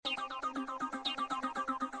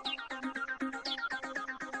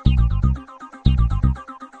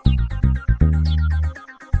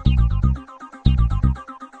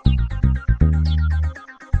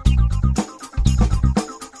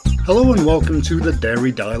Hello and welcome to the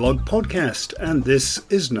Dairy Dialogue podcast, and this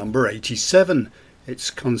is number 87. It's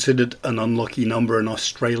considered an unlucky number in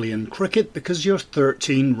Australian cricket because you're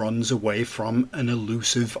 13 runs away from an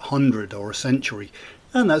elusive 100 or a century,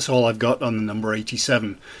 and that's all I've got on the number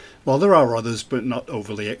 87. Well, there are others, but not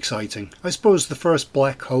overly exciting. I suppose the first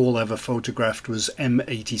black hole ever photographed was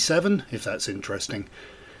M87, if that's interesting.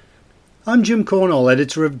 I'm Jim Cornell,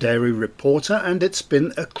 editor of Dairy Reporter, and it's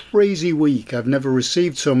been a crazy week. I've never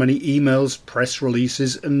received so many emails, press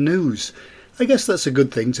releases and news. I guess that's a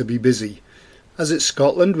good thing to be busy. As it's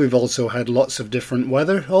Scotland, we've also had lots of different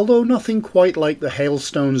weather, although nothing quite like the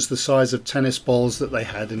hailstones the size of tennis balls that they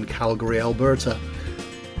had in Calgary, Alberta.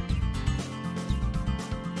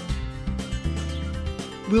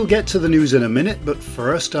 We'll get to the news in a minute, but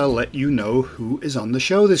first I'll let you know who is on the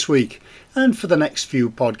show this week. And for the next few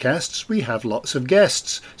podcasts, we have lots of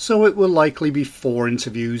guests, so it will likely be 4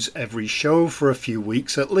 interviews every show for a few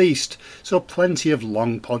weeks at least, so plenty of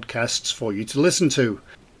long podcasts for you to listen to.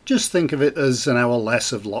 Just think of it as an hour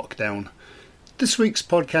less of lockdown. This week's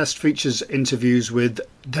podcast features interviews with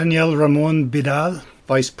Daniel Ramon Vidal,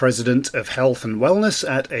 Vice President of Health and Wellness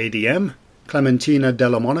at ADM, Clementina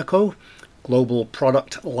Delamonaco, Global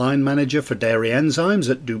Product Line Manager for Dairy Enzymes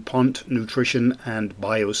at DuPont Nutrition and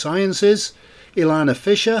Biosciences, Ilana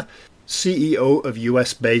Fisher, CEO of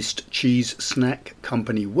US-based cheese snack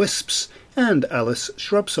company Wisps, and Alice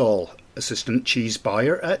Shrubsall, Assistant Cheese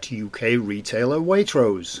Buyer at UK retailer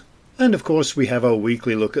Waitrose. And of course we have our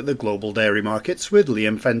weekly look at the global dairy markets with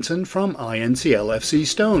Liam Fenton from INTL FC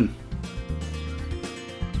Stone.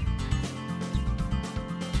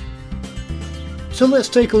 So let's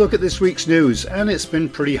take a look at this week's news, and it's been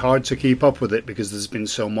pretty hard to keep up with it because there's been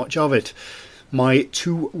so much of it. My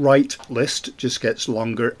to-write list just gets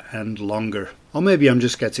longer and longer. Or maybe I'm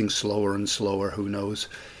just getting slower and slower, who knows.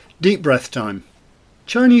 Deep breath time.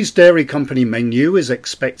 Chinese dairy company Mengniu is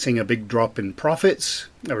expecting a big drop in profits.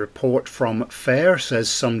 A report from FAIR says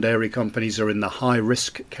some dairy companies are in the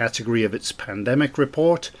high-risk category of its pandemic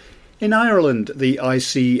report. In Ireland, the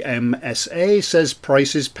ICMSA says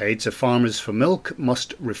prices paid to farmers for milk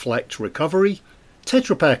must reflect recovery.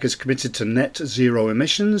 Tetra Pak is committed to net zero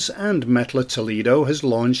emissions, and Metla Toledo has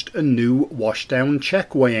launched a new washdown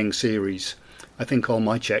check weighing series. I think all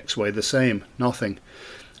my checks weigh the same. Nothing.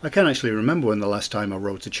 I can't actually remember when the last time I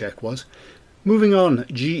wrote a check was. Moving on,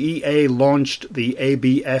 GEA launched the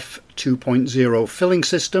ABF 2.0 filling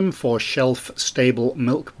system for shelf-stable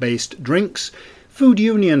milk-based drinks. Food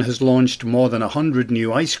Union has launched more than 100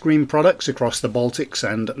 new ice cream products across the Baltics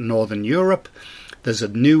and Northern Europe. There's a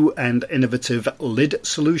new and innovative lid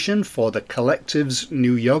solution for the Collective's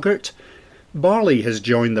new yogurt. Barley has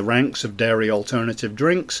joined the ranks of dairy alternative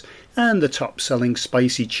drinks, and the top-selling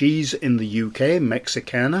spicy cheese in the UK,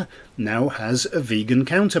 Mexicana, now has a vegan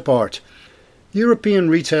counterpart. European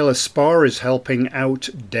retailer Spar is helping out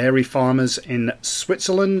dairy farmers in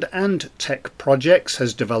Switzerland, and Tech Projects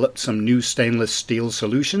has developed some new stainless steel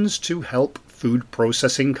solutions to help food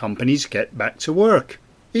processing companies get back to work.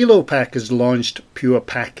 Elopak has launched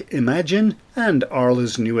PurePak Imagine, and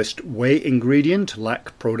Arla's newest whey ingredient,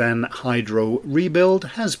 Lacprodan Hydro Rebuild,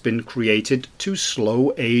 has been created to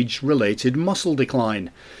slow age-related muscle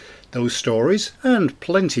decline. Those stories and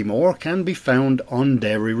plenty more can be found on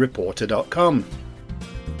dairyreporter.com.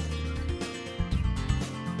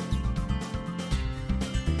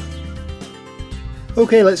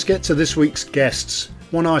 Okay, let's get to this week's guests.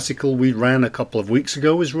 One article we ran a couple of weeks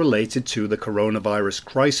ago is related to the coronavirus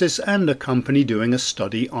crisis and a company doing a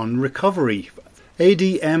study on recovery.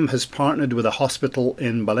 ADM has partnered with a hospital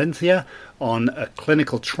in Valencia on a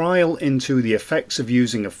clinical trial into the effects of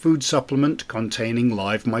using a food supplement containing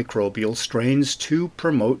live microbial strains to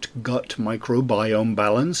promote gut microbiome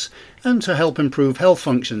balance and to help improve health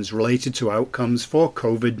functions related to outcomes for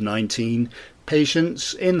COVID-19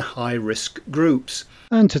 patients in high-risk groups.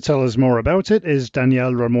 And to tell us more about it is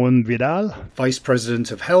Daniel Ramon Vidal, Vice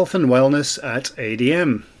President of Health and Wellness at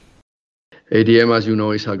ADM. ADM, as you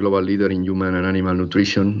know, is a global leader in human and animal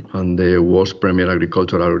nutrition and the world's premier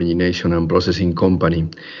agricultural origination and processing company.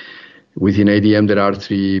 Within ADM, there are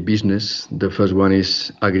 3 businesses. The first one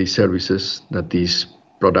is agri-services, that is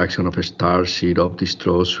production of starch, syrup,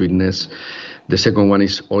 distro, sweetness. The second one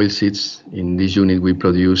is oilseeds. In this unit, we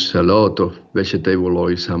produce a lot of vegetable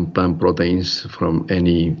oils and plant proteins from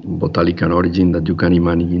any botanical origin that you can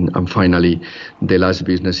imagine. And finally, the last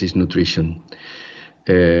business is nutrition.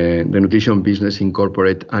 The nutrition business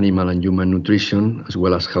incorporates animal and human nutrition, as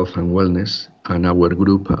well as health and wellness. And our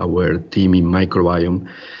group, our team in microbiome,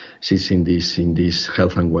 sits in this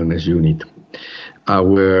health and wellness unit.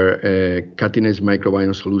 Our cutting-edge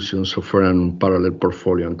microbiome solutions offer an unparalleled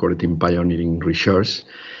portfolio anchored in pioneering research,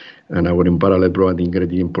 and our unparalleled broad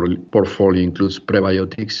ingredient portfolio includes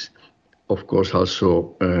prebiotics, of course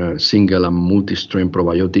also single and multi-strain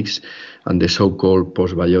probiotics, and the so-called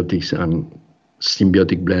postbiotics and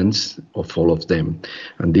symbiotic blends of all of them.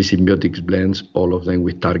 And these symbiotic blends, all of them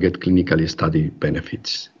with target clinically studied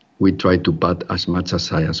benefits. We try to put as much as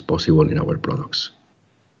science possible in our products.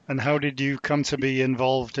 And how did you come to be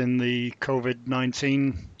involved in the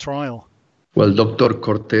COVID-19 trial? Well, Dr.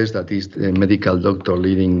 Cortes, that is the medical doctor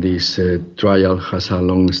leading this trial, has a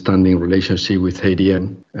long-standing relationship with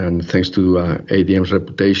ADM. And thanks to ADM's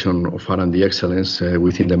reputation of R&D excellence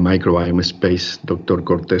within the microbiome space, Dr.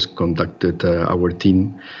 Cortes contacted our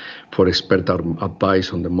team for expert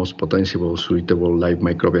advice on the most potential suitable live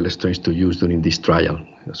microbial strains to use during this trial.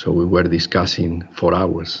 So we were discussing for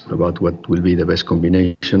hours about what will be the best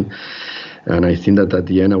combination. And I think that at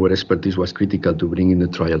the end, our expertise was critical to bringing the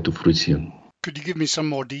trial to fruition. Could you give me some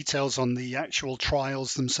more details on the actual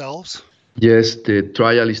trials themselves? Yes, the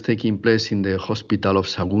trial is taking place in the Hospital of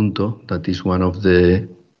Sagunto. That is one of the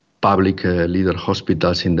public leader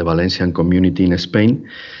hospitals in the Valencian community in Spain.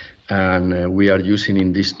 And we are using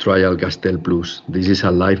in this trial Gastel Plus. This is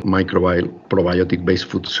a live microbial probiotic-based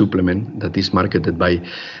food supplement that is marketed by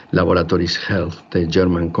Laboratories Health, the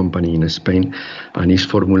German company in Spain, and is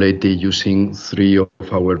formulated using 3 of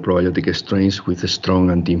our probiotic strains with a strong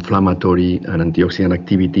anti-inflammatory and antioxidant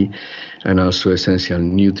activity, and also essential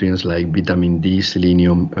nutrients like vitamin D,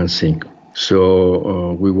 selenium, and zinc.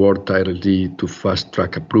 So we work tirelessly to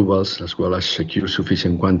fast-track approvals as well as secure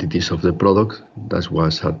sufficient quantities of the product. That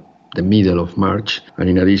was at the middle of March. And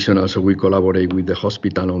in addition, also we collaborate with the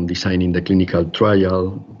hospital on designing the clinical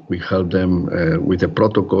trial. We help them with the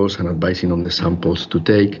protocols and advising on the samples to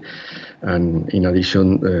take. And in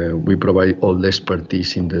addition, we provide all the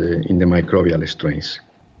expertise in the microbial strains.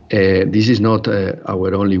 This is not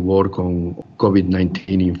our only work on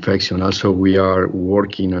COVID-19 infection. Also, we are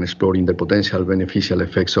working and exploring the potential beneficial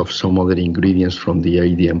effects of some other ingredients from the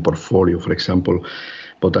ADM portfolio. For example,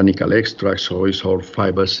 botanical extracts, oils, or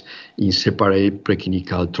fibers in separate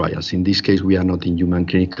preclinical trials. In this case, we are not in human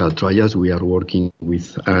clinical trials. We are working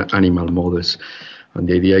with animal models. And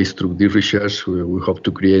the idea is through this research, we hope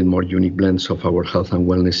to create more unique blends of our health and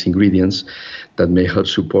wellness ingredients that may help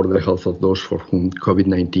support the health of those for whom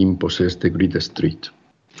COVID-19 poses the greatest threat.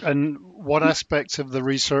 And what aspects of the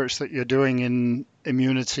research that you're doing in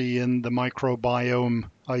immunity and the microbiome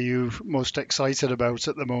are you most excited about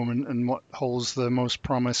at the moment, and what holds the most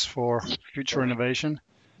promise for future innovation?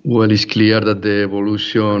 Well, it's clear that the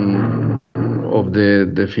evolution of the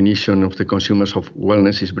definition of the consumers of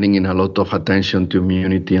wellness is bringing a lot of attention to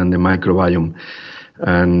immunity and the microbiome.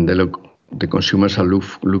 And the consumers are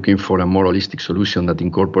looking for a more holistic solution that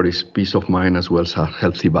incorporates peace of mind as well as a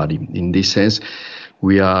healthy body. In this sense,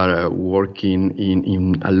 we are working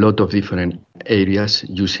in a lot of different areas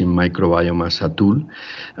using microbiome as a tool.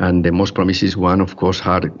 And the most promising one, of course,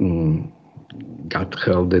 are gut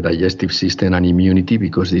health, the digestive system, and immunity,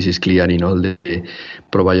 because this is clear in all the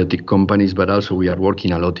probiotic companies, but also we are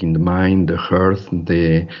working a lot in the mind, the health,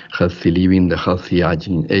 the healthy living, the healthy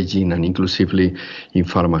aging, and inclusively in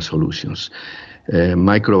pharma solutions.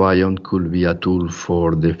 Microbiome could be a tool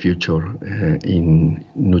for the future in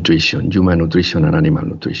nutrition, human nutrition and animal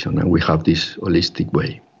nutrition, and we have this holistic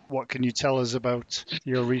way. What can you tell us about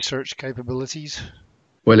your research capabilities?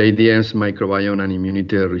 Well, ADM's microbiome and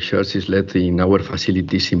immunity research is led in our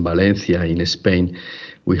facilities in Valencia, in Spain.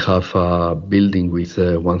 We have a building with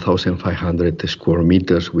 1,500 square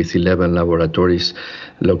meters with 11 laboratories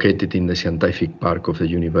located in the scientific park of the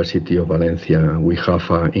University of Valencia. We have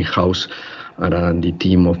an in-house R&D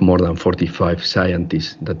team of more than 45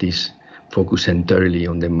 scientists that is focused entirely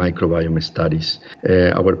on the microbiome studies.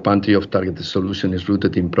 Our pantry of targeted solution is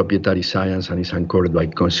rooted in proprietary science and is anchored by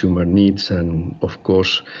consumer needs. And of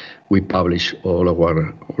course, we publish all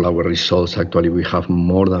our results. Actually, we have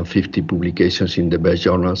more than 50 publications in the best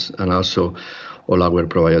journals, and also all our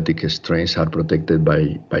probiotic strains are protected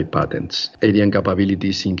by patents. ADM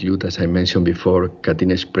capabilities include, as I mentioned before,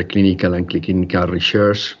 cutting-edge preclinical and clinical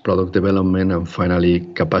research, product development, and finally,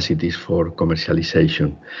 capacities for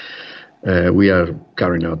commercialization. We are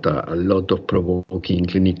carrying out a lot of provoking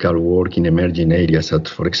clinical work in emerging areas, such,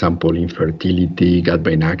 for example, infertility,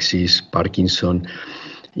 gut-brain axis, Parkinson.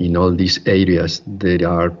 In all these areas, there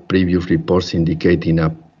are previous reports indicating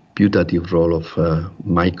a putative role of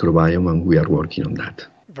microbiome, and we are working on that.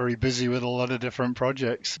 Very busy with a lot of different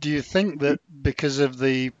projects. Do you think that because of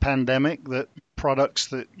the pandemic that products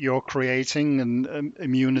that you're creating, and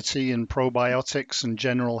immunity and probiotics and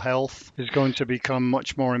general health is going to become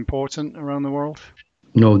much more important around the world?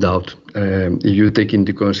 No doubt. If you take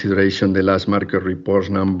into consideration the last market reports,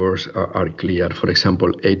 numbers are clear. For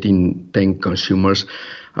example, 8 in 10 consumers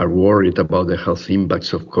are worried about the health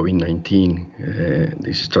impacts of COVID-19.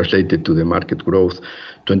 This is translated to the market growth.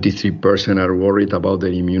 23% are worried about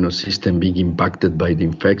their immune system being impacted by the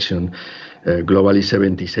infection. Globally,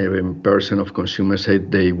 77% of consumers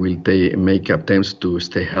said they will make attempts to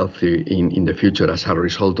stay healthy in the future as a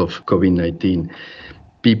result of COVID-19.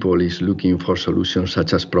 People is looking for solutions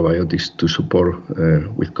such as probiotics to support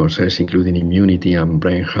with concerns including immunity and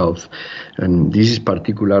brain health. And this is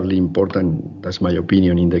particularly important, that's my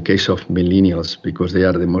opinion, in the case of millennials, because they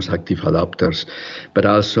are the most active adopters, but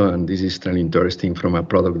also, and this is really interesting from a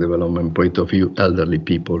product development point of view, elderly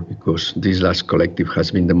people, because this last collective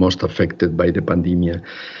has been the most affected by the pandemic.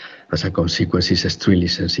 As a consequence, is extremely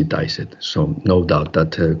sensitized. So no doubt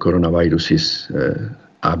that coronavirus is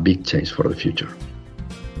a big change for the future.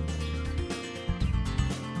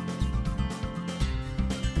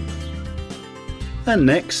 And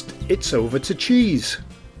next, it's over to cheese.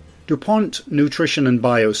 DuPont Nutrition and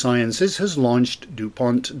Biosciences has launched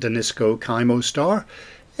DuPont Danisco Chymostar,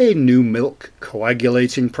 a new milk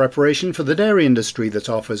coagulating preparation for the dairy industry that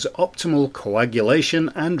offers optimal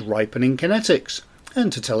coagulation and ripening kinetics.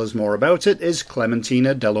 And to tell us more about it is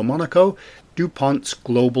Clementina Dellomonaco, DuPont's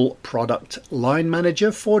Global Product Line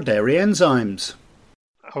Manager for Dairy Enzymes.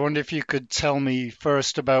 I wonder if you could tell me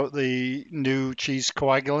first about the new cheese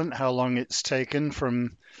coagulant, how long it's taken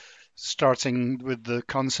from starting with the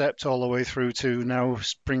concept all the way through to now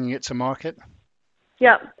bringing it to market?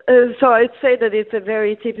 Yeah, so I'd say that it's a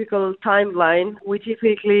very typical timeline. We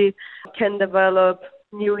typically can develop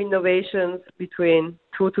new innovations between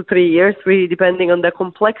 2 to 3 years, really depending on the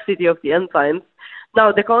complexity of the enzymes. Now,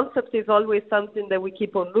 the concept is always something that we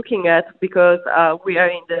keep on looking at because we are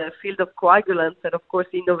in the field of coagulants, and of course,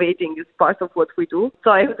 innovating is part of what we do.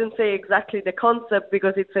 So I wouldn't say exactly the concept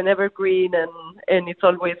because it's an evergreen and it's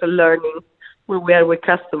always a learning when we are with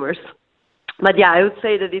customers. But yeah, I would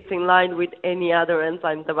say that it's in line with any other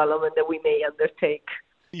enzyme development that we may undertake.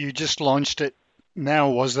 You just launched it now.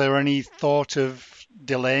 Was there any thought of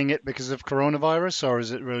delaying it because of coronavirus, or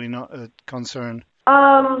is it really not a concern?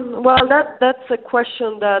 Well, that's a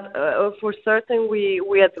question that for certain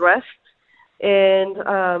we addressed. And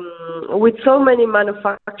with so many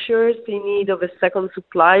manufacturers in need of a second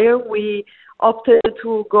supplier, we opted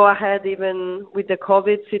to go ahead even with the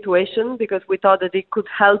COVID situation because we thought that it could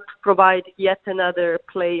help provide yet another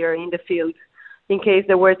player in the field in case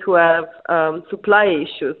they were to have supply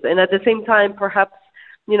issues. And at the same time, perhaps,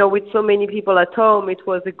 with so many people at home, it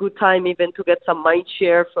was a good time even to get some mind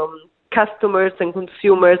share from customers and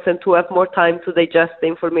consumers and to have more time to digest the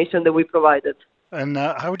information that we provided. And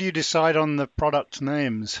how do you decide on the product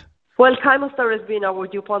names? Well, Chymostar has been our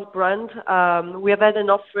DuPont brand. We have had an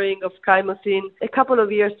offering of chymosin a couple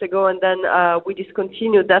of years ago, and then we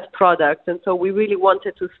discontinued that product. And so we really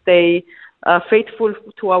wanted to stay faithful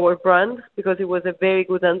to our brand because it was a very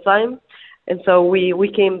good enzyme. And so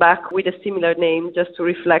we came back with a similar name just to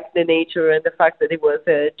reflect the nature and the fact that it was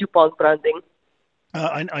DuPont branding.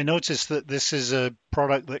 I noticed that this is a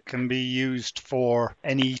product that can be used for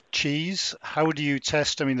any cheese. How do you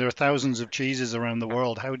test? I mean, there are thousands of cheeses around the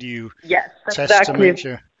world. How do you test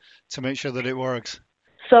to make sure that it works?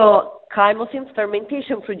 So chymosins,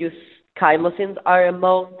 fermentation-produced chymosins, are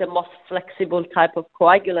among the most flexible type of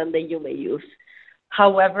coagulant that you may use.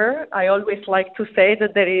 However, I always like to say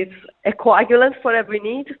that there is a coagulant for every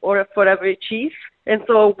need or for every cheese. And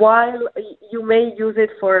so while you may use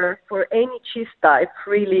it for any cheese type,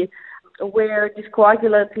 really, where this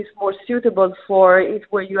coagulant is more suitable for is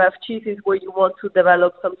where you have cheeses where you want to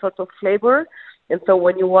develop some sort of flavor. And so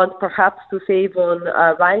when you want perhaps to save on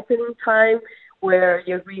ripening time, where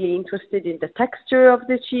you're really interested in the texture of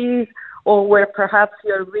the cheese, or where perhaps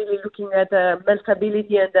you're really looking at the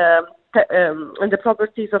meltability and the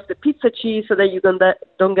properties of the pizza cheese so that you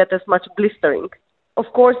don't get as much blistering. Of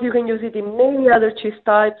course, you can use it in many other cheese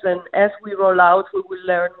types, and as we roll out, we will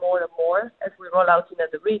learn more and more as we roll out in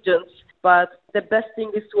other regions. But the best thing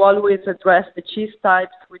is to always address the cheese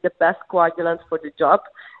types with the best coagulants for the job.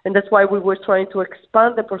 And that's why we were trying to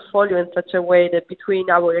expand the portfolio in such a way that between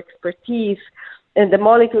our expertise and the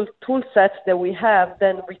molecule tool sets that we have,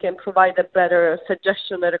 then we can provide a better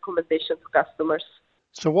suggestion and recommendation to customers.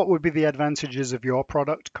 So what would be the advantages of your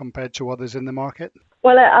product compared to others in the market?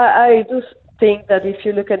 Well, I do think that if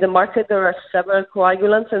you look at the market, there are several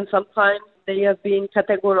coagulants, and sometimes they have been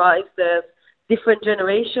categorized as different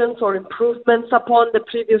generations or improvements upon the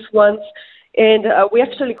previous ones. And we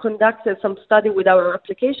actually conducted some study with our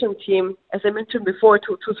application team, as I mentioned before,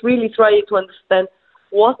 to really try to understand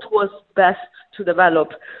what was best to develop.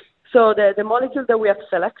 So the molecule that we have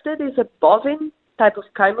selected is a bovine type of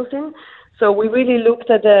chymosin. So we really looked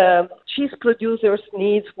at the cheese producers'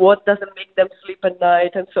 needs, what doesn't make them sleep at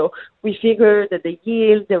night. And so we figured that the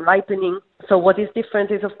yield, the ripening. So what is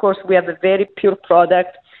different is, of course, we have a very pure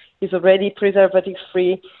product. It's already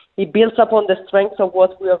preservative-free. It builds upon the strengths of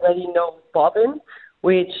what we already know with bovine,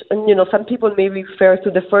 which, some people may refer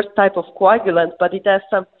to the first type of coagulant, but it has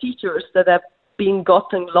some features that have been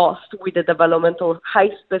gotten lost with the development of high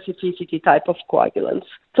specificity type of coagulants.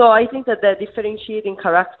 So I think that the differentiating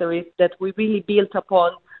character is that we really built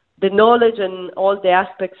upon the knowledge and all the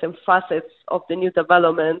aspects and facets of the new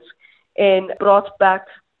developments and brought back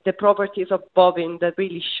the properties of bovine that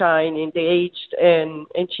really shine in the aged and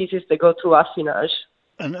cheeses that go through affinage.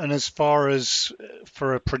 And as far as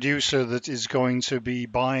for a producer that is going to be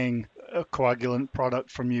buying a coagulant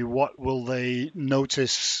product from you, what will they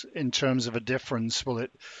notice in terms of a difference? Will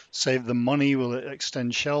it save them money? Will it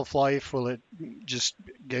extend shelf life? Will it just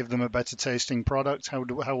give them a better tasting product? How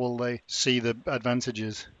will they see the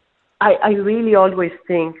advantages? I really always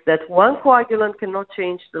think that one coagulant cannot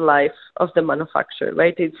change the life of the manufacturer,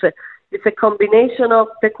 right? It's a combination of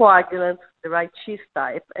the coagulant, the right cheese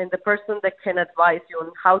type, and the person that can advise you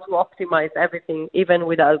on how to optimize everything, even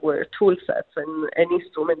with our tool sets and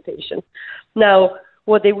instrumentation. Now,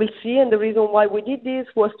 what they will see, and the reason why we did this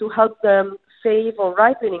was to help them save on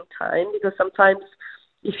ripening time, because sometimes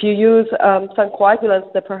if you use some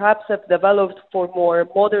coagulants that perhaps have developed for more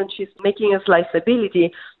modern cheese making and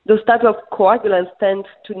sliceability, those type of coagulants tend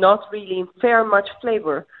to not really impair much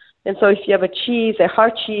flavor. And so if you have a cheese, a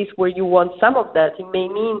hard cheese, where you want some of that, it may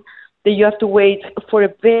mean that you have to wait for a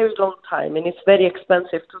very long time, and it's very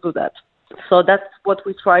expensive to do that. So that's what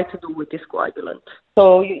we try to do with this coagulant.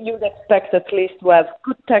 So you'd expect at least to have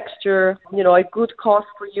good texture, a good cost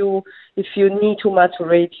for you if you need to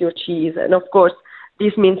macerate your cheese. And of course,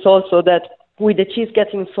 this means also that with the cheese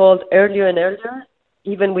getting sold earlier and earlier,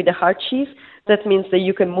 even with the hard cheese, that means that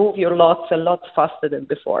you can move your lots a lot faster than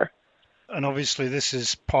before. And obviously this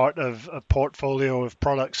is part of a portfolio of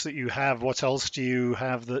products that you have. What else do you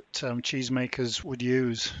have that cheesemakers would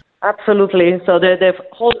use? Absolutely. So the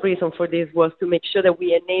whole reason for this was to make sure that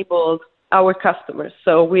we enabled our customers.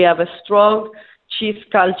 So we have a strong cheese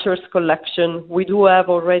cultures collection. We do have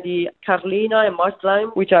already Carlina and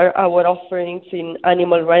Marslime, which are our offerings in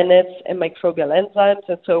animal rennets and microbial enzymes.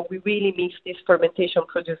 And so we really mix this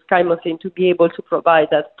fermentation-produced chymosin to be able to provide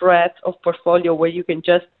that breadth of portfolio where you can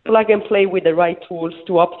just plug and play with the right tools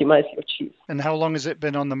to optimize your cheese. And how long has it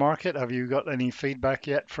been on the market? Have you got any feedback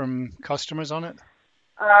yet from customers on it?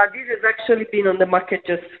 This has actually been on the market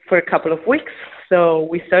just for a couple of weeks. So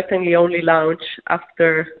we certainly only launch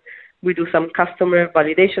after we do some customer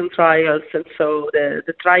validation trials, and so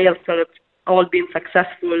the trials have all been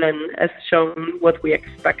successful and has shown what we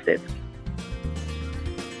expected.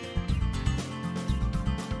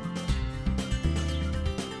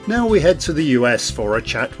 Now we head to the US for a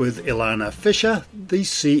chat with Ilana Fisher, the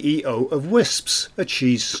CEO of Wisps, a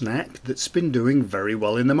cheese snack that's been doing very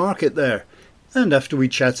well in the market there. And after we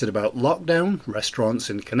chatted about lockdown, restaurants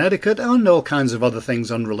in Connecticut, and all kinds of other things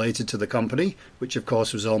unrelated to the company, which of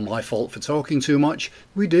course was all my fault for talking too much,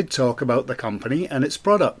 we did talk about the company and its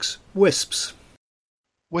products, Wisps.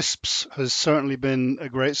 Wisps has certainly been a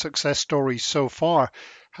great success story so far.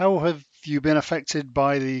 How have you been affected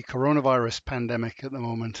by the coronavirus pandemic at the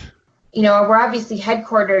moment? We're obviously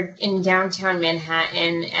headquartered in downtown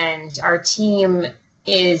Manhattan, and our team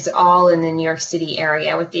is all in the New York City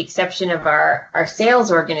area, with the exception of our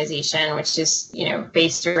sales organization, which is,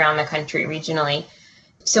 based around the country regionally.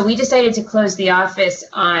 So we decided to close the office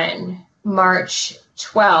on March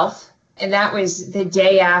 12th, and that was the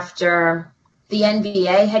day after the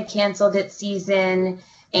NBA had canceled its season,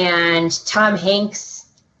 and Tom Hanks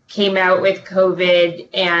came out with COVID,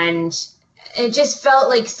 and it just felt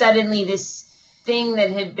like suddenly this thing that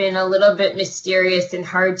had been a little bit mysterious and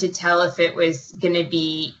hard to tell if it was going to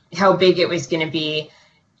be, how big it was going to be,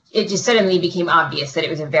 it just suddenly became obvious that it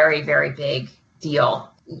was a very, very big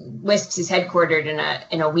deal. Wisps is headquartered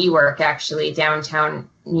in a WeWork, actually, downtown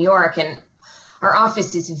New York, and our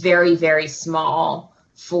office is very, very small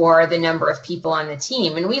for the number of people on the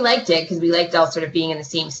team. And we liked it because we liked all sort of being in the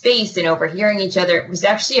same space and overhearing each other. It was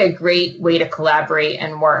actually a great way to collaborate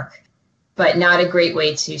and work, but not a great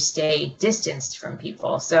way to stay distanced from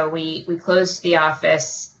people. So we closed the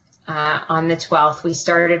office on the 12th. We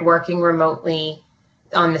started working remotely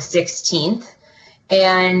on the 16th.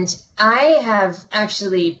 And I have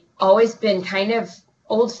actually always been kind of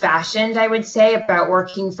old-fashioned, I would say, about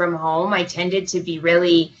working from home. I tended to be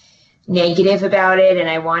really negative about it, and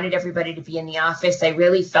I wanted everybody to be in the office. I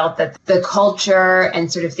really felt that the culture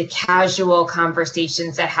and sort of the casual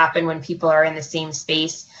conversations that happen when people are in the same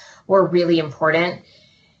space were really important.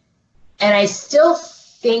 And I still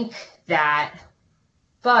think that,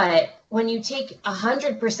 but when you take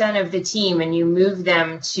 100% of the team and you move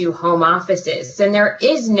them to home offices, then there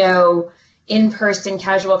is no in-person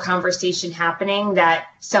casual conversation happening that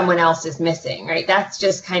someone else is missing, right? That's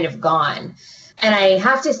just kind of gone. And I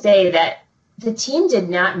have to say that the team did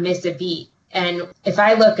not miss a beat. And if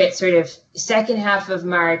I look at sort of second half of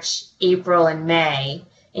March, April, and May,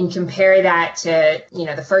 and compare that to,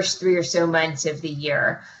 the first 3 or so months of the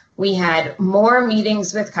year, we had more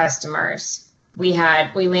meetings with customers. We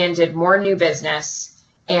landed more new business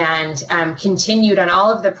and continued on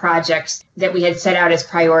all of the projects that we had set out as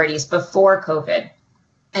priorities before COVID.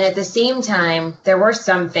 And at the same time, there were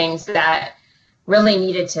some things that really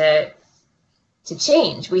needed to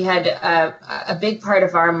change. We had a big part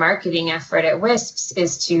of our marketing effort at Wisps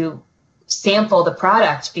is to sample the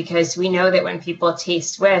product, because we know that when people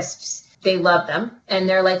taste Wisps, they love them and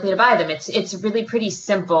they're likely to buy them. It's really pretty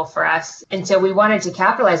simple for us. And so we wanted to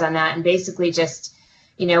capitalize on that and basically just,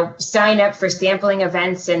 sign up for sampling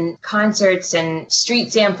events and concerts and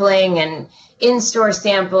street sampling and in-store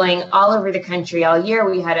sampling all over the country all year.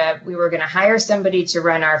 We were going to hire somebody to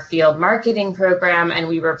run our field marketing program, and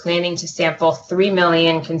we were planning to sample 3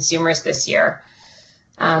 million consumers this year.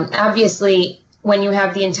 Obviously, when you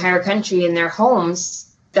have the entire country in their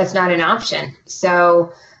homes, that's not an option.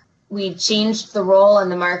 So we changed the role on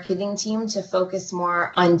the marketing team to focus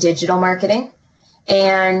more on digital marketing.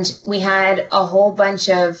 And we had a whole bunch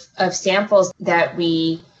of samples that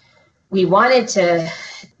we wanted to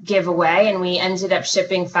give away, and we ended up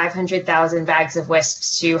shipping 500,000 bags of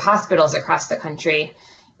Wisps to hospitals across the country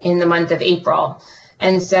in the month of April.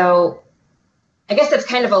 And so I guess that's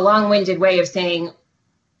kind of a long-winded way of saying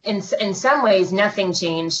in some ways nothing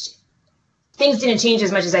changed. Things didn't change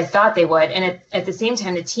as much as I thought they would. And at the same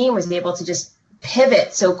time, the team was able to just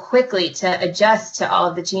pivot so quickly to adjust to all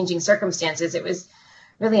of the changing circumstances. It was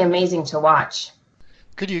really amazing to watch.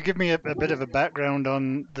 Could you give me a bit of a background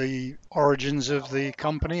on the origins of the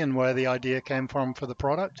company and where the idea came from for the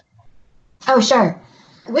product? Oh, sure.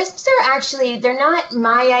 Wisps they're not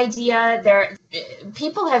my idea.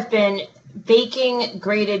 People have been baking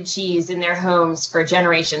grated cheese in their homes for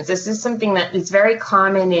generations. This is something that is very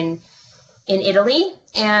common in Italy,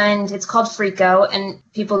 and it's called frico, and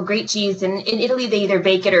people grate cheese, and in Italy they either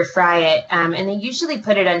bake it or fry it, and they usually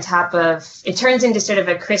put it on top of, it turns into sort of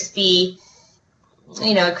a crispy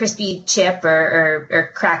chip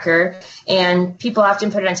or cracker, and people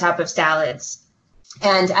often put it on top of salads.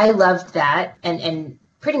 And I loved that, and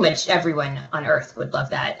pretty much everyone on earth would love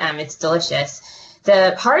that. It's delicious.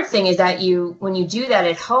 The hard thing is that when you do that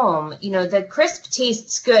at home, the crisp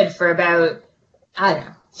tastes good for about,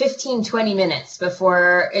 15, 20 minutes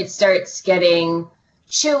before it starts getting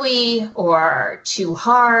chewy or too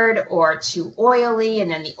hard or too oily, and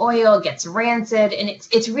then the oil gets rancid. And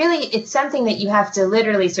it's something that you have to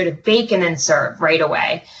literally sort of bake and then serve right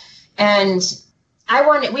away. And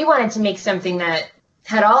we wanted to make something that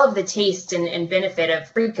had all of the taste and benefit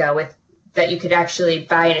of frico that you could actually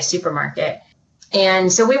buy in a supermarket.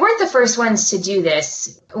 And so we weren't the first ones to do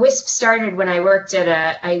this. Wisp started when I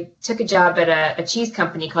took a job at a cheese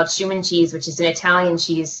company called Schumann Cheese, which is an Italian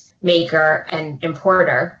cheese maker and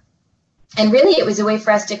importer. And really it was a way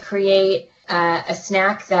for us to create a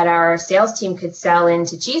snack that our sales team could sell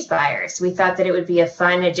into cheese buyers. We thought that it would be a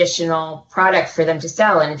fun additional product for them to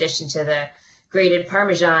sell in addition to the grated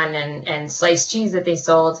Parmesan and sliced cheese that they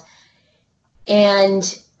sold.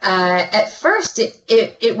 And at first,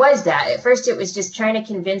 it was that. At first, it was just trying to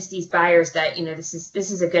convince these buyers that, this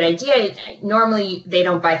is a good idea. Normally, they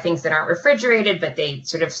don't buy things that aren't refrigerated, but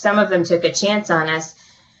some of them took a chance on us.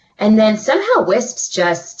 And then somehow Wisps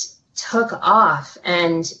just took off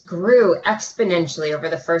and grew exponentially over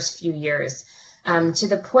the first few years, to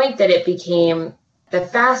the point that it became the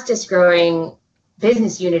fastest growing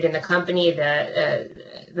business unit in the company,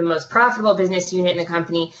 the most profitable business unit in the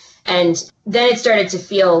company. And then it started to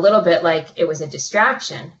feel a little bit like it was a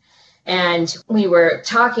distraction. And we were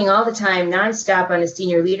talking all the time, nonstop on the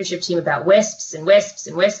senior leadership team about Wisps and Wisps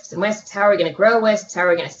and Wisps and Wisps. How are we going to grow Wisps? How are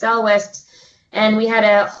we going to sell Wisps? And we had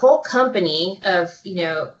a whole company of,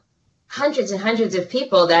 hundreds and hundreds of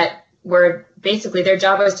people that were basically, their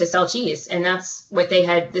job was to sell cheese. And that's what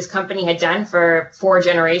this company had done for 4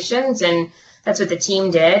 generations. And that's what the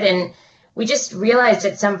team did. And we just realized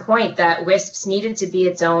at some point that Wisps needed to be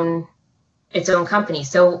its own its own company.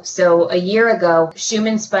 So a year ago,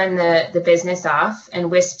 Schumann spun the business off,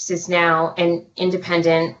 and Wisps is now an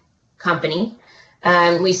independent company.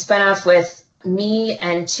 We spun off with me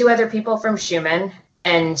and 2 other people from Schumann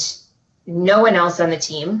and no one else on the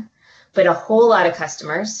team, but a whole lot of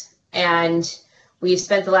customers. And we've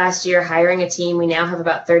spent the last year hiring a team. We now have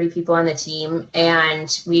about 30 people on the team,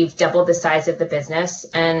 and we've doubled the size of the business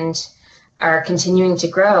and are continuing to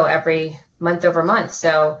grow every month over month.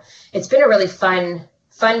 So it's been a really fun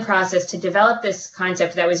process to develop this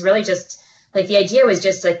concept that was really just like, the idea was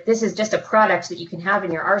just like, this is just a product that you can have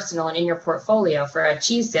in your arsenal and in your portfolio for a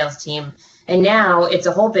cheese sales team. And now it's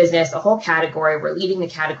a whole business, a whole category. We're leading the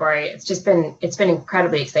category. It's been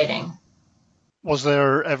incredibly exciting. Was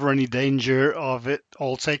there ever any danger of it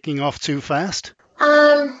all taking off too fast?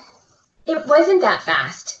 It wasn't that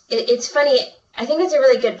fast. It's funny. I think that's a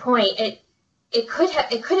really good point. It could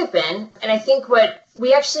have been, and I think what we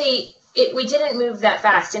didn't move that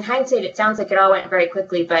fast. In hindsight, it sounds like it all went very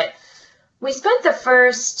quickly, but we spent the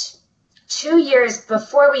first 2 years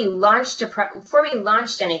before we launched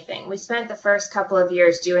anything. We spent the first couple of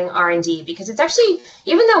years doing R&D, because it's actually,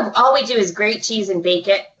 even though all we do is grate cheese and bake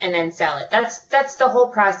it and then sell it, that's the whole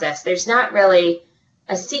process. There's not really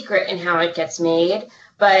a secret in how it gets made,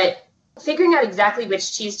 but figuring out exactly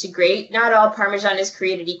which cheese to grate. Not all Parmesan is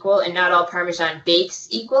created equal, and not all Parmesan bakes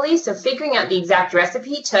equally. So figuring out the exact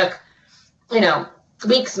recipe took,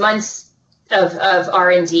 weeks, months of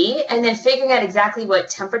R&D, and then figuring out exactly what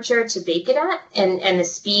temperature to bake it at and the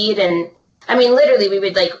speed. And I mean, literally, we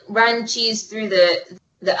would like run cheese through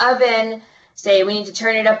the oven, say we need to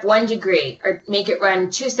turn it up 1 degree, or make it run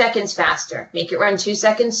 2 seconds faster, make it run 2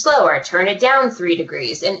 seconds slower, turn it down 3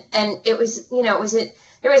 degrees. And it was,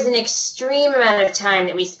 there was an extreme amount of time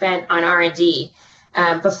that we spent on R&D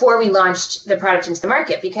before we launched the product into the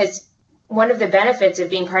market, because one of the benefits of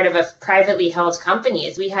being part of a privately held company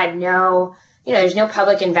is we had there's no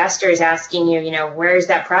public investors asking you, where's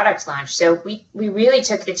that product launch? So we really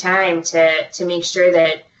took the time to make sure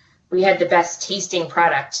that we had the best tasting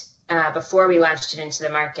product before we launched it into the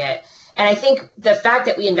market. And I think the fact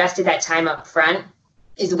that we invested that time up front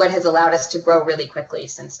is what has allowed us to grow really quickly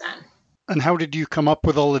since then. And how did you come up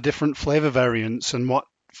with all the different flavor variants, and what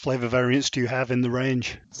flavor variants do you have in the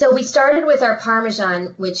range? So we started with our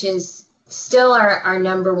Parmesan, which is still our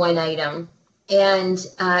number one item. And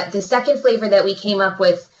the second flavor that we came up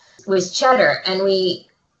with was cheddar. And we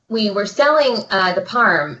were selling the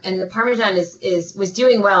Parm, and the Parmesan was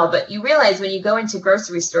doing well. But you realize when you go into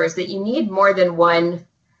grocery stores that you need more than one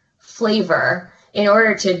flavor in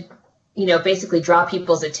order to basically draw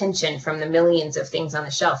people's attention from the millions of things on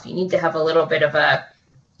the shelf. You need to have a little bit of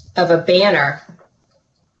a banner.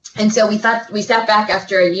 And so we sat back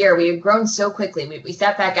after a year. We had grown so quickly. We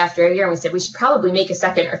sat back after a year and we said, we should probably make a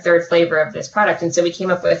second or third flavor of this product. And so we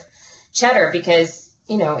came up with cheddar because,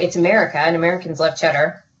 it's America and Americans love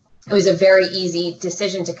cheddar. It was a very easy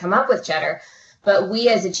decision to come up with cheddar. But we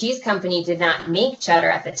as a cheese company did not make cheddar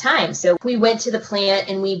at the time. So we went to the plant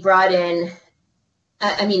and we brought in,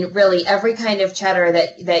 really every kind of cheddar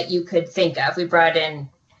that you could think of. We brought in,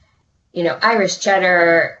 Irish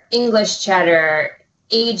cheddar, English cheddar,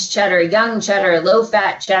 aged cheddar, young cheddar,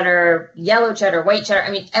 low-fat cheddar, yellow cheddar, white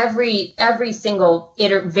cheddar. Every single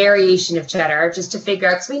variation of cheddar, just to figure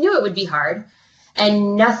out, because we knew it would be hard,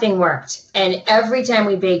 and nothing worked. And every time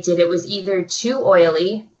we baked it, it was either too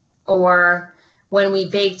oily, or when we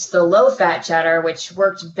baked the low-fat cheddar, which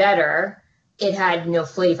worked better, it had no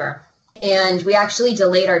flavor. And we actually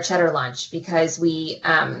delayed our cheddar launch because we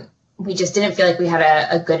just didn't feel like we had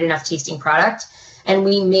a good enough tasting product. And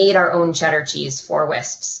we made our own cheddar cheese for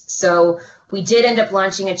Wisps. So we did end up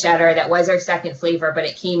launching a cheddar that was our second flavor, but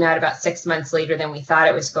it came out about 6 months later than we thought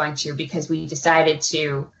it was going to, because we decided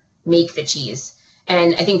to make the cheese.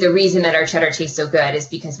 And I think the reason that our cheddar tastes so good is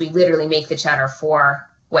because we literally make the cheddar for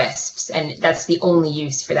Wisps, and that's the only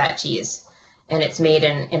use for that cheese. And it's made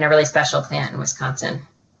in a really special plant in Wisconsin.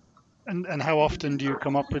 And how often do you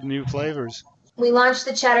come up with new flavors? We launched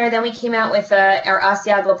the cheddar, then we came out with our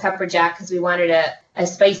Asiago pepper jack because we wanted a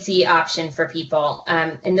spicy option for people.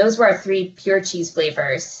 And those were our 3 pure cheese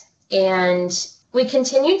flavors. And we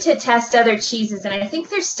continued to test other cheeses, and I think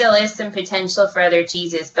there still is some potential for other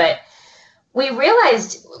cheeses, but we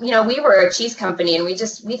realized, we were a cheese company, and we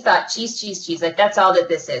thought cheese, like that's all that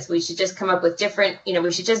this is. We should just come up with different,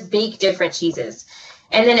 we should just bake different cheeses.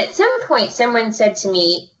 And then at some point, someone said to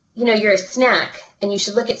me, you're a snack, and you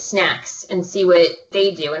should look at snacks and see what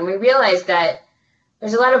they do. And we realized that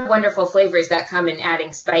there's a lot of wonderful flavors that come in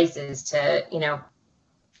adding spices to,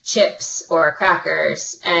 chips or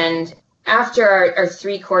crackers. And after our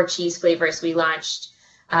 3 core cheese flavors, we launched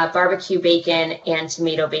barbecue bacon, and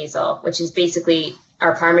tomato basil, which is basically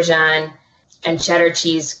our Parmesan and cheddar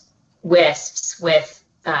cheese wisps with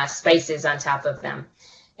spices on top of them.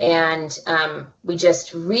 And we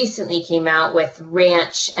just recently came out with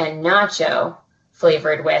ranch and nacho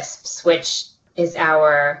flavored wisps, which is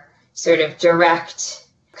our sort of direct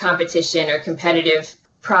competition or competitive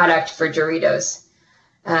product for Doritos.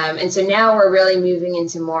 And so now we're really moving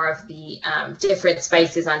into more of the different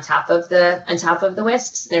spices on top of the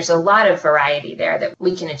wisps. There's a lot of variety there that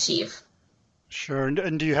we can achieve. Sure.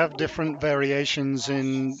 And do you have different variations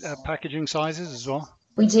in packaging sizes as well?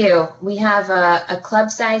 We do. We have a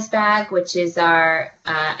club size bag, which is our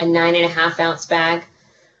a 9.5 ounce bag,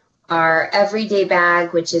 our everyday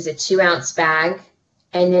bag, which is a 2 ounce bag,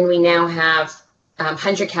 and then we now have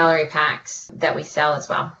 100 calorie packs that we sell as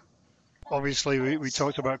well. Obviously, we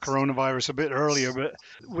talked about coronavirus a bit earlier, but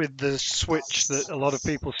with the switch that a lot of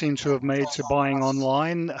people seem to have made to buying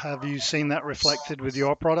online, have you seen that reflected with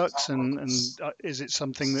your products? And is it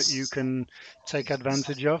something that you can take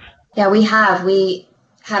advantage of? Yeah, we have. We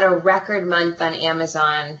had a record month on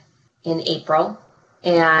Amazon in April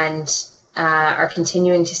and are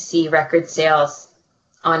continuing to see record sales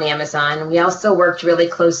on Amazon. We also worked really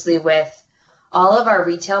closely with all of our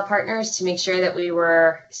retail partners to make sure that we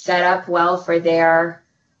were set up well for their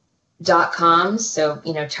 .coms. So,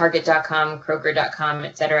 Target.com, Kroger.com,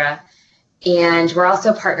 et cetera. And we're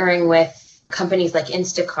also partnering with companies like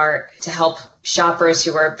Instacart to help shoppers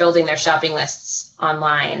who are building their shopping lists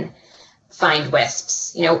online find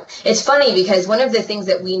wisps. It's funny because one of the things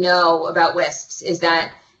that we know about wisps is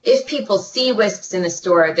that if people see wisps in the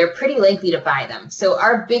store, they're pretty likely to buy them. So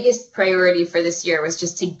our biggest priority for this year was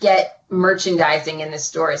just to get merchandising in the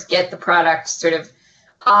stores, get the product sort of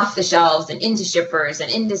off the shelves and into shippers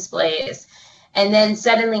and in displays. And then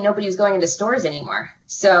suddenly nobody was going into stores anymore.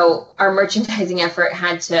 So our merchandising effort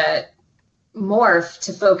had to morph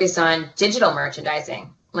to focus on digital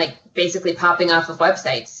merchandising, like basically popping off of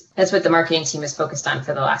websites. That's what the marketing team is focused on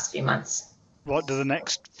for the last few months. What do the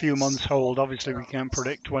next few months hold? Obviously, we can't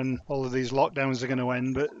predict when all of these lockdowns are going to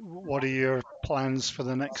end, but what are your plans for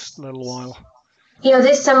the next little while?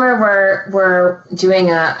 This summer we're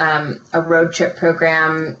doing a road trip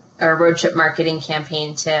program, or road trip marketing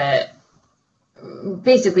campaign to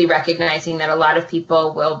basically recognizing that a lot of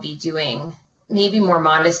people will be doing maybe more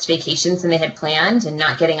modest vacations than they had planned and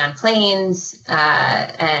not getting on planes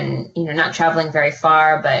and not traveling very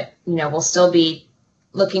far, but we'll still be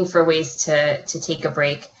looking for ways to take a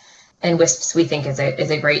break, and wisps we think is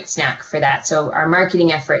a great snack for that. So our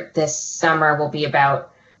marketing effort this summer will be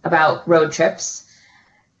about road trips,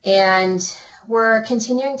 and we're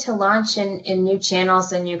continuing to launch in new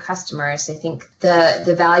channels and new customers. I think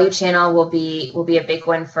the value channel will be a big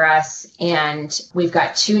one for us, and we've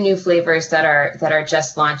got 2 new flavors that are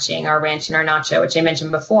just launching, our ranch and our nacho, which I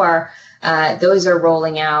mentioned before. Those are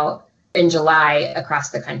rolling out in July across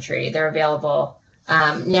the country. They're available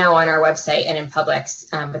now on our website and in Publix,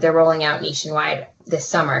 but they're rolling out nationwide this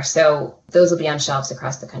summer. So those will be on shelves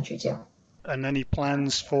across the country too. And any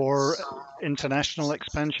plans for international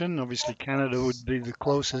expansion? Obviously Canada would be the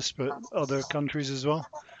closest, but other countries as well?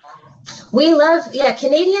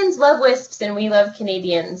 Canadians love wisps, and we love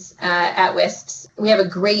Canadians at Wisps. We have a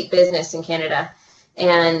great business in Canada,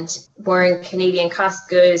 and we're in Canadian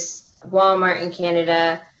Costco's, Walmart in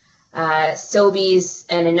Canada, Sobeys,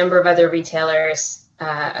 and a number of other retailers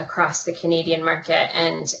across the Canadian market.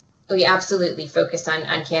 And we absolutely focus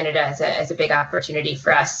on Canada as a big opportunity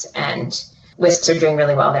for us, and Wisps are doing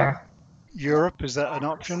really well there. Europe, is that an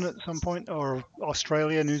option at some point? Or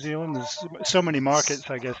Australia, New Zealand? There's so many markets,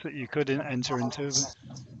 I guess, that you could enter into.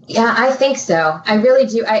 Yeah, I think so. I really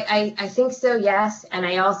do. I think so, yes. And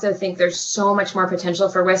I also think there's so much more potential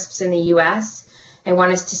for Wisps in the U.S. I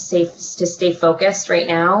want us to stay focused right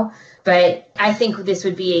now. But I think this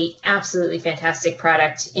would be an absolutely fantastic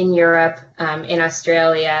product in Europe, in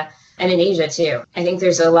Australia, and in Asia too. I think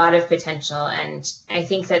there's a lot of potential, and I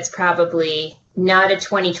think that's probably not a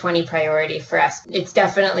 2020 priority for us. It's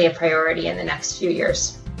definitely a priority in the next few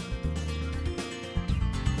years.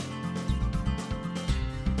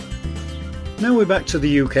 Now we're back to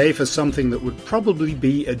the UK for something that would probably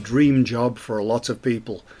be a dream job for a lot of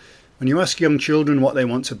people. When you ask young children what they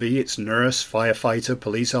want to be, it's nurse, firefighter,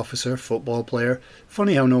 police officer, football player.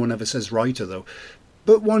 Funny how no one ever says writer though.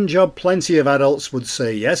 But one job plenty of adults would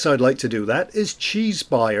say, yes, I'd like to do that, is cheese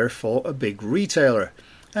buyer for a big retailer.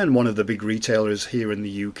 And one of the big retailers here in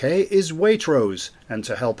the UK is Waitrose. And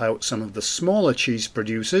to help out some of the smaller cheese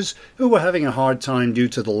producers who were having a hard time due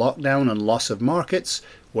to the lockdown and loss of markets,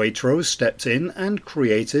 Waitrose stepped in and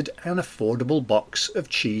created an affordable box of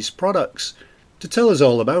cheese products. To tell us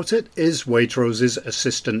all about it is Waitrose's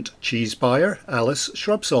assistant cheese buyer, Alice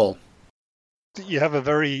Shrubsall. You have a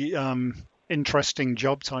very interesting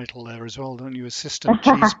job title there as well, don't you? Assistant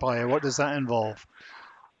cheese buyer. What does that involve?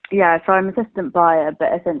 Yeah, so I'm assistant buyer, but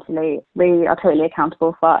essentially we are totally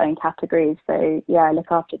accountable for our own categories. So yeah, I look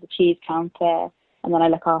after the cheese counter, and then I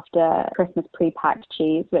look after Christmas pre-packed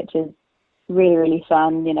cheese, which is really, really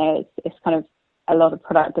fun. You know, it's kind of a lot of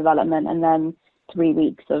product development and then 3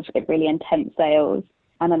 weeks of really intense sales.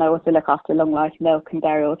 And then I also look after long life milk and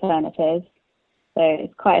dairy alternatives. So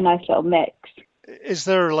it's quite a nice little mix. Is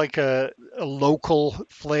there like a local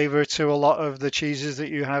flavor to a lot of the cheeses that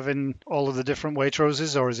you have in all of the different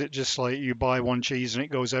Waitroses, or is it just like you buy one cheese and it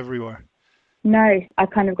goes everywhere? No, I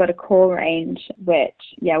kind of got a core range, which,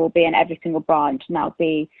 yeah, will be in every single branch. And that'll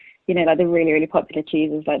be, you know, like the really, really popular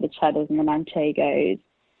cheeses like the cheddars and the manchegos.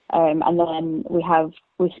 And then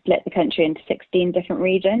we split the country into 16 different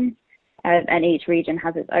regions, and each region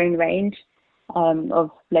has its own range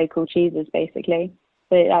of local cheeses, basically.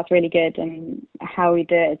 So that's really good. And how we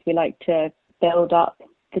do it is we like to build up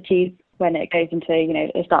the cheese when it goes into, you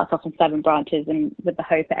know, it starts off in 7 branches, and with the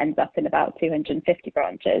hope it ends up in about 250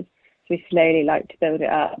 branches. So we slowly like to build it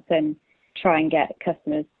up and try and get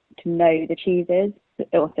customers to know the cheeses. It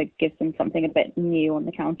also gives them something a bit new on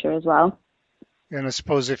the counter as well. And I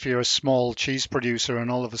suppose if you're a small cheese producer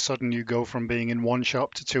and all of a sudden you go from being in one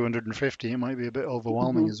shop to 250, it might be a bit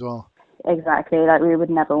overwhelming as well. Exactly. Like we would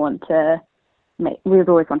always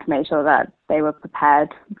want to make sure that they were prepared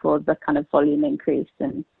for the kind of volume increase.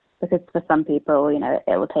 And because for some people, you know,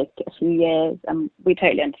 it will take a few years, and we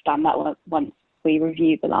totally understand that once we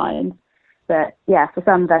review the lines. But yeah, for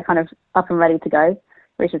some, they're kind of up and ready to go,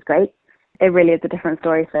 which is great. It really is a different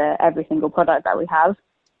story for every single product that we have.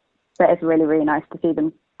 But it's really, really nice to see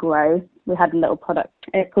them grow. We had a little product,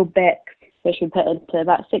 it's called Bix, which we put into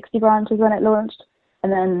about 60 branches when it launched.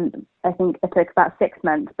 And then I think it took about 6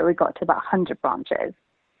 months, but we got to about 100 branches.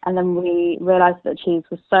 And then we realised that cheese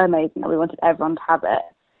was so amazing that we wanted everyone to have it.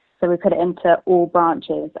 So we put it into all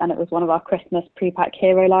branches, and it was one of our Christmas pre-pack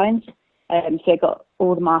hero lines. So it got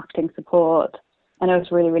all the marketing support, and it was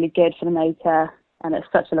really, really good for the maker. And it's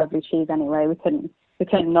such a lovely cheese anyway. We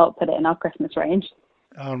couldn't not put it in our Christmas range.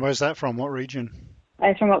 And where's that from? What region?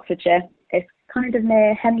 It's from Oxfordshire. It's kind of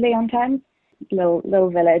near Henley-on-Thames, little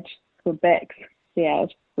village called Bix. So yeah,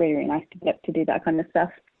 it's really, really nice to do that kind of stuff.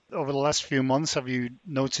 Over the last few months, have you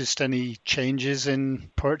noticed any changes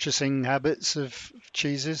in purchasing habits of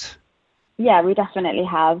cheeses? Yeah, we definitely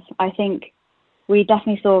have. I think we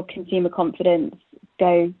definitely saw consumer confidence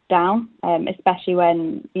go down, especially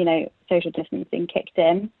when, you know, social distancing kicked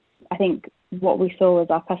in. I think what we saw was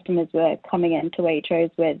our customers were coming into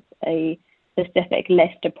Waitrose with a specific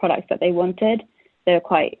list of products that they wanted. They were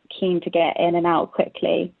quite keen to get in and out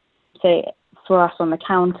quickly. So for us on the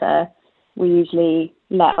counter, we usually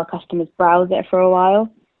let our customers browse it for a while.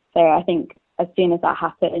 So I think as soon as that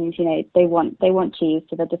happens, you know, they want cheese,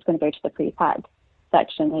 so they're just going to go to the pre-packed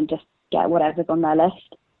section and just get whatever's on their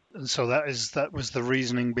list. And so that was the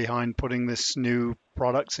reasoning behind putting this new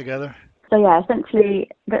product together? So yeah, essentially,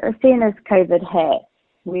 as soon as COVID hit,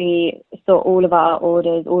 we saw all of our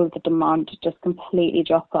orders, all of the demand just completely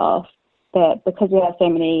drop off. But because we have so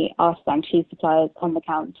many artisan cheese suppliers on the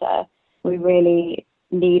counter, we really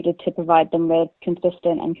needed to provide them with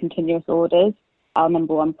consistent and continuous orders. Our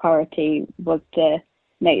number one priority was to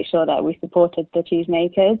make sure that we supported the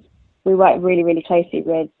cheesemakers. We work really, really closely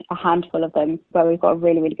with a handful of them where we've got a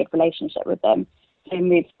really, really good relationship with them. So we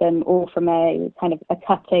moved them all from a kind of a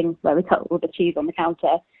cutting where we cut all the cheese on the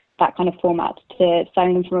counter, that kind of format, to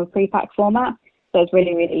selling them from a pre-pack format. So it's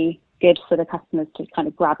really, really good for the customers to kind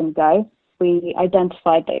of grab and go. We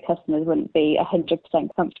identified that customers wouldn't be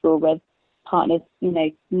 100% comfortable with partners, you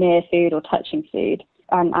know, near food or touching food.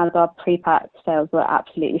 And as our pre-pack sales were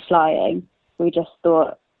absolutely flying, we just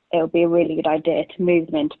thought it would be a really good idea to move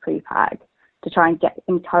them into pre-pack to try and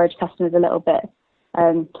encourage customers a little bit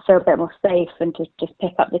to feel a bit more safe and to just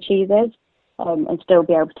pick up the cheeses and still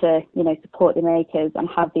be able to, you know, support the makers and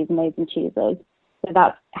have these amazing cheeses. So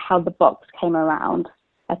that's how the box came around.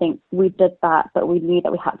 I think we did that, but we knew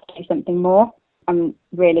that we had to do something more. And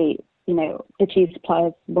really, you know, the cheese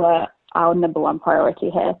suppliers were our number one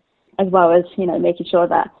priority here, as well as, you know, making sure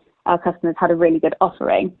that our customers had a really good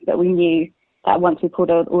offering, that we knew that once we pulled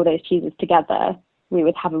all those cheeses together, we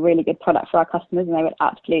would have a really good product for our customers and they would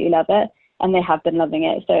absolutely love it. And they have been loving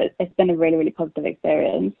it. So it's been a really, really positive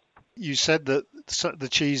experience. You said that the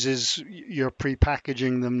cheeses, you're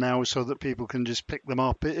pre-packaging them now so that people can just pick them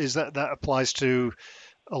up. Is that applies to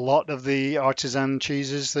a lot of the artisan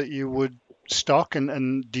cheeses that you would stock,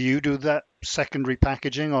 and do you do that secondary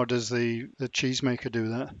packaging, or does the cheesemaker do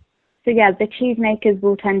that? So yeah, the cheesemakers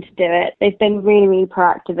will tend to do it. They've been really, really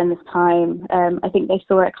proactive in this time. I think they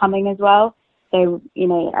saw it coming as well. So,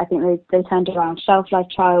 I think they turned around shelf life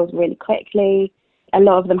trials really quickly. A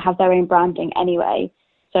lot of them have their own branding anyway.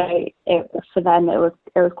 So for them, it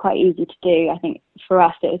was quite easy to do. I think for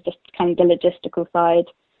us, it was just kind of the logistical side,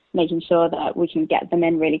 making sure that we can get them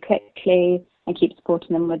in really quickly and keep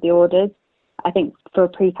supporting them with the orders. I think for a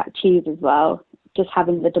pre-packed cheese as well, just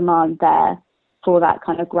having the demand there for that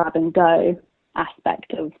kind of grab and go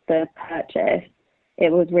aspect of the purchase,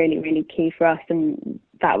 it was really, really key for us. And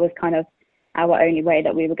that was kind of our only way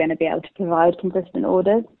that we were going to be able to provide consistent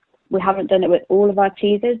orders. We haven't done it with all of our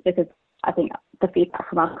cheeses because I think the feedback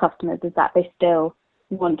from our customers is that they still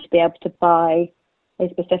want to be able to buy a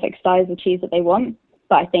specific size of cheese that they want.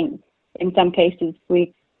 But I think in some cases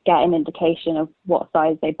we get an indication of what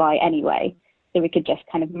size they buy anyway. So we could just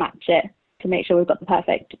kind of match it to make sure we've got the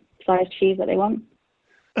perfect size cheese that they want.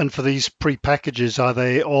 And for these pre-packages, are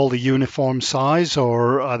they all the uniform size,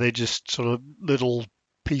 or are they just sort of little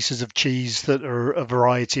pieces of cheese that are a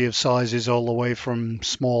variety of sizes all the way from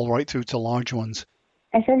small right through to large ones?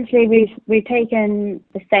 Essentially, we've taken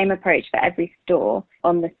the same approach for every store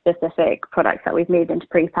on the specific products that we've moved into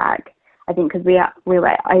pre-pack. I think because we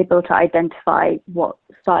were able to identify what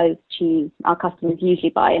size cheese our customers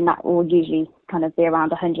usually buy, and that will usually kind of be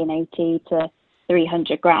around 180 to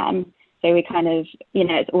 300 grams. So we kind of,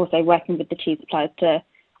 it's also working with the cheese suppliers to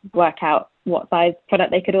work out what size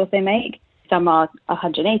product they could also make. Some are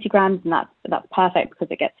 180 grams, and that's perfect because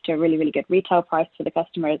it gets to a really, really good retail price for the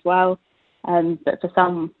customer as well. But for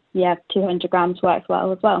some, 200 grams works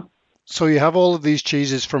well as well. So you have all of these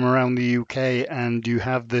cheeses from around the UK, and you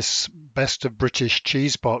have this Best of British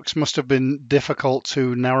cheese box. Must have been difficult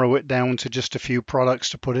to narrow it down to just a few products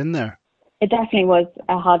to put in there. It definitely was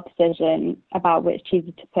a hard decision about which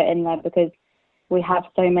cheeses to put in there because we have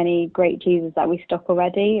so many great cheeses that we stock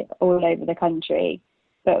already all over the country.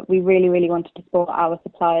 But we really, really wanted to support our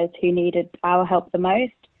suppliers who needed our help the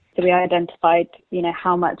most. So we identified,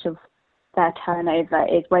 how much of their turnover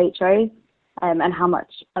is Waitrose, and how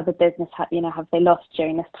much of the business have they lost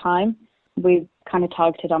during this time. We've kind of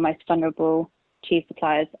targeted our most vulnerable cheese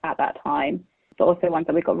suppliers at that time, but also ones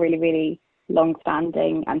that we've got really, really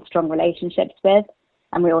long-standing and strong relationships with.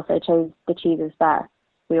 And we also chose the cheeses that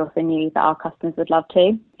we also knew that our customers would love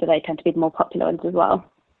too, so they tend to be the more popular ones as well.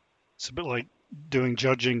 It's a bit like doing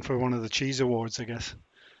judging for one of the cheese awards, I guess.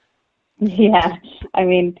 Yeah, I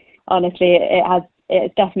mean, honestly,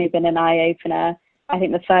 it's definitely been an eye-opener. I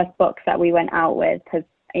think the first box that we went out with has,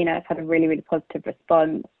 it's had a really, really positive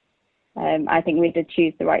response. I think we did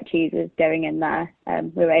choose the right cheeses going in there.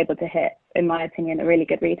 We were able to hit, in my opinion, a really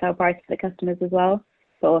good retail price for the customers as well,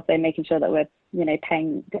 but also making sure that we're,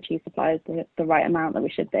 paying the cheese suppliers the right amount that we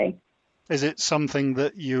should be. Is it something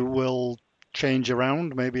that you will change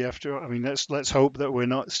around maybe after? I mean, let's hope that we're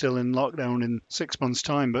not still in lockdown in 6 months'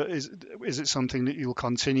 time, but is it something that you'll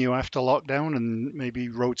continue after lockdown and maybe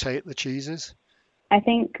rotate the cheeses? I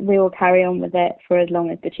think we will carry on with it for as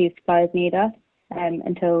long as the cheese suppliers need us,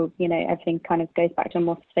 until, everything kind of goes back to a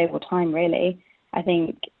more stable time, really. I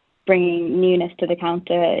think bringing newness to the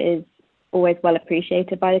counter is always well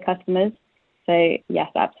appreciated by the customers. So yes,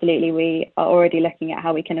 absolutely, we are already looking at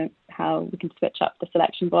how we can switch up the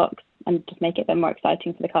selection box and just make it a bit more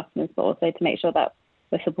exciting for the customers, but also to make sure that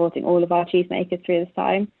we're supporting all of our cheesemakers through this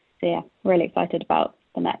time. So yeah, really excited about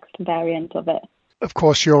the next variant of it. Of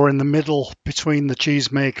course, you're in the middle between the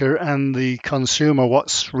cheesemaker and the consumer.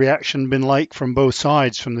 What's reaction been like from both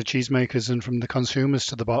sides, from the cheesemakers and from the consumers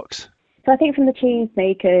to the box? So I think from the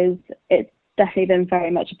cheesemakers, it's definitely been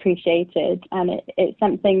very much appreciated, and it's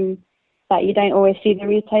something that you don't always see the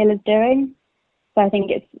retailers doing. So I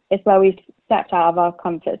think it's where we've stepped out of our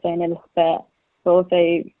comfort zone a little bit, but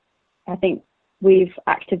also I think we've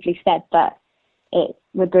actively said that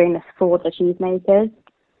we're doing this for the cheesemakers.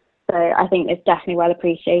 So I think it's definitely well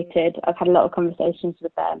appreciated. I've had a lot of conversations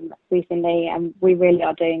with them recently, and we really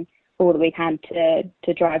are doing all that we can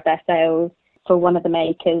to drive their sales. For one of the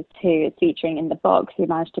makers who is featuring in the box, we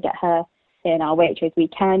managed to get her in our Waitrose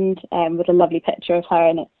weekend with a lovely picture of her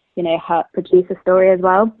and her producer story as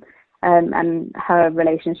well, and her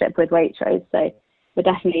relationship with Waitrose. So we're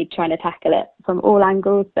definitely trying to tackle it from all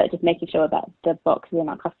angles, but just making sure that the box is in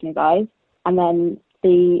our customers' eyes. And then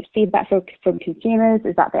the feedback from consumers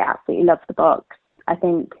is that they absolutely love the box. I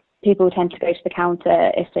think people tend to go to the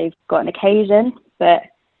counter if they've got an occasion, but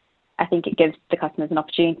I think it gives the customers an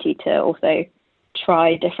opportunity to also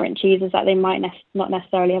try different cheeses that they might not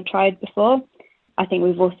necessarily have tried before. I think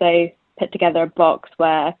we've also put together a box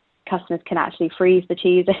where customers can actually freeze the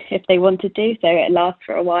cheese if they wanted to, so it lasts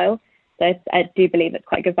for a while. So I do believe it's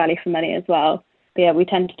quite good value for money as well. But yeah, we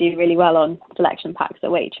tend to do really well on selection packs at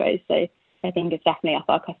Waitrose, so I think it's definitely up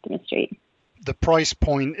our customer street. The price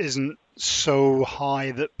point isn't so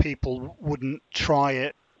high that people wouldn't try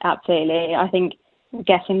it. Absolutely. I think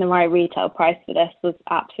getting the right retail price for this was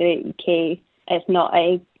absolutely key. It's not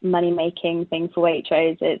a money-making thing for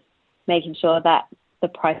Waitrose. It's making sure that the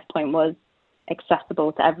price point was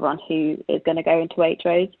accessible to everyone who is going to go into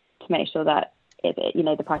Waitrose, to make sure that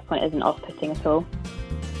the price point isn't off-putting at all.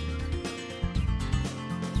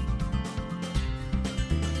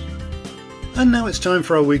 And now it's time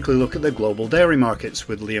for our weekly look at the global dairy markets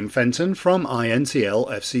with Liam Fenton from INTL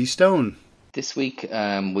FC Stone. This week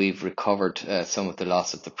we've recovered some of the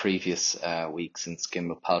loss of the previous weeks in skim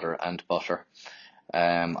milk powder and butter.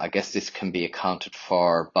 I guess this can be accounted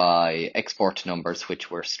for by export numbers,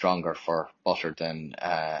 which were stronger for butter than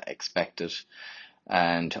expected,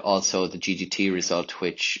 and also the GDT result,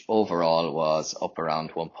 which overall was up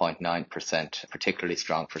around 1.9%, particularly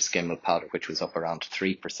strong for skim milk powder, which was up around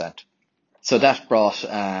 3%. So that brought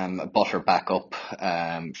butter back up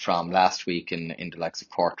from last week in the likes of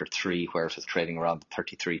quarter three, where it was trading around the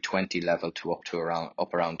 33.20 level, to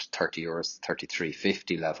up around €30,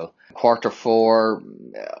 33.50 level. Quarter four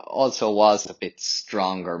also was a bit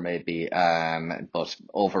stronger maybe, but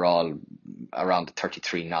overall around the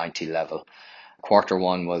 33.90 level. Quarter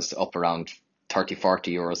one was up around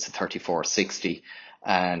 €30.40 to 34.60.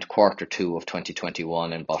 And quarter two of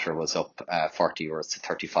 2021 in butter was up €40 to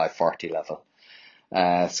 35.40 level.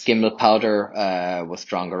 Skim milk powder was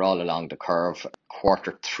stronger all along the curve.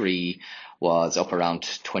 Quarter three was up around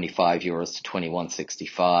 €25 to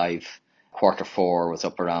 21.65. Quarter four was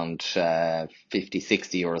up around €50,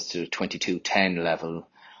 €60 to 22.10 level.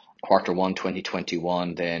 Quarter one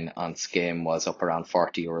 2021 then on skim was up around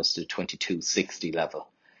 €40 to 22.60 level.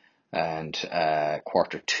 And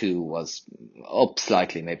quarter two was up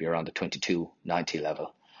slightly, maybe around the 22.90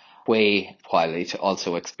 level. Whey, while it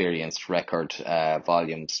also experienced record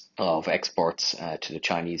volumes of exports to the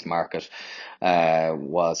Chinese market,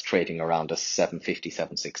 was trading around the 7.50,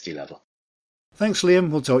 7.60 level. Thanks, Liam.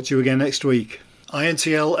 We'll talk to you again next week.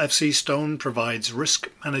 INTL FC Stone provides risk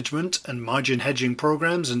management and margin hedging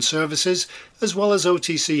programs and services, as well as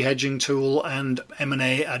OTC hedging tool and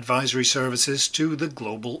M&A advisory services to the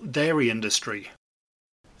global dairy industry.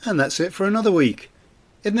 And that's it for another week.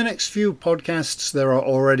 In the next few podcasts, there are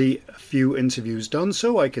already a few interviews done,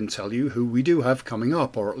 so I can tell you who we do have coming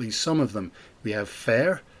up, or at least some of them. We have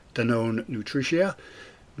Fair, Danone Nutricia,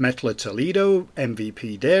 Metla Toledo,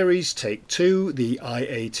 MVP Dairies, Take Two, the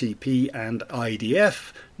IATP and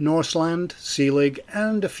IDF, Norseland, Seelig,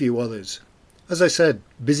 and a few others. As I said,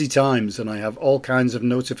 busy times, and I have all kinds of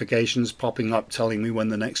notifications popping up telling me when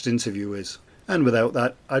the next interview is. And without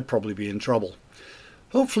that, I'd probably be in trouble.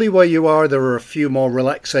 Hopefully where you are there are a few more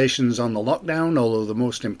relaxations on the lockdown, although the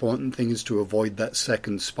most important thing is to avoid that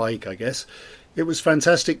second spike, I guess. It was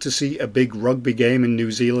fantastic to see a big rugby game in New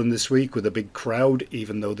Zealand this week with a big crowd,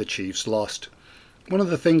 even though the Chiefs lost. One of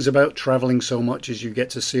the things about travelling so much is you get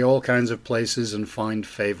to see all kinds of places and find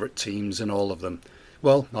favourite teams in all of them.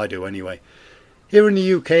 Well, I do anyway. Here in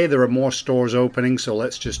the UK there are more stores opening, so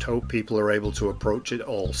let's just hope people are able to approach it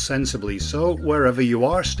all sensibly. So wherever you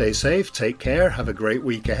are, stay safe, take care, have a great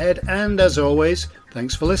week ahead, and as always,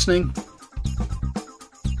 thanks for listening.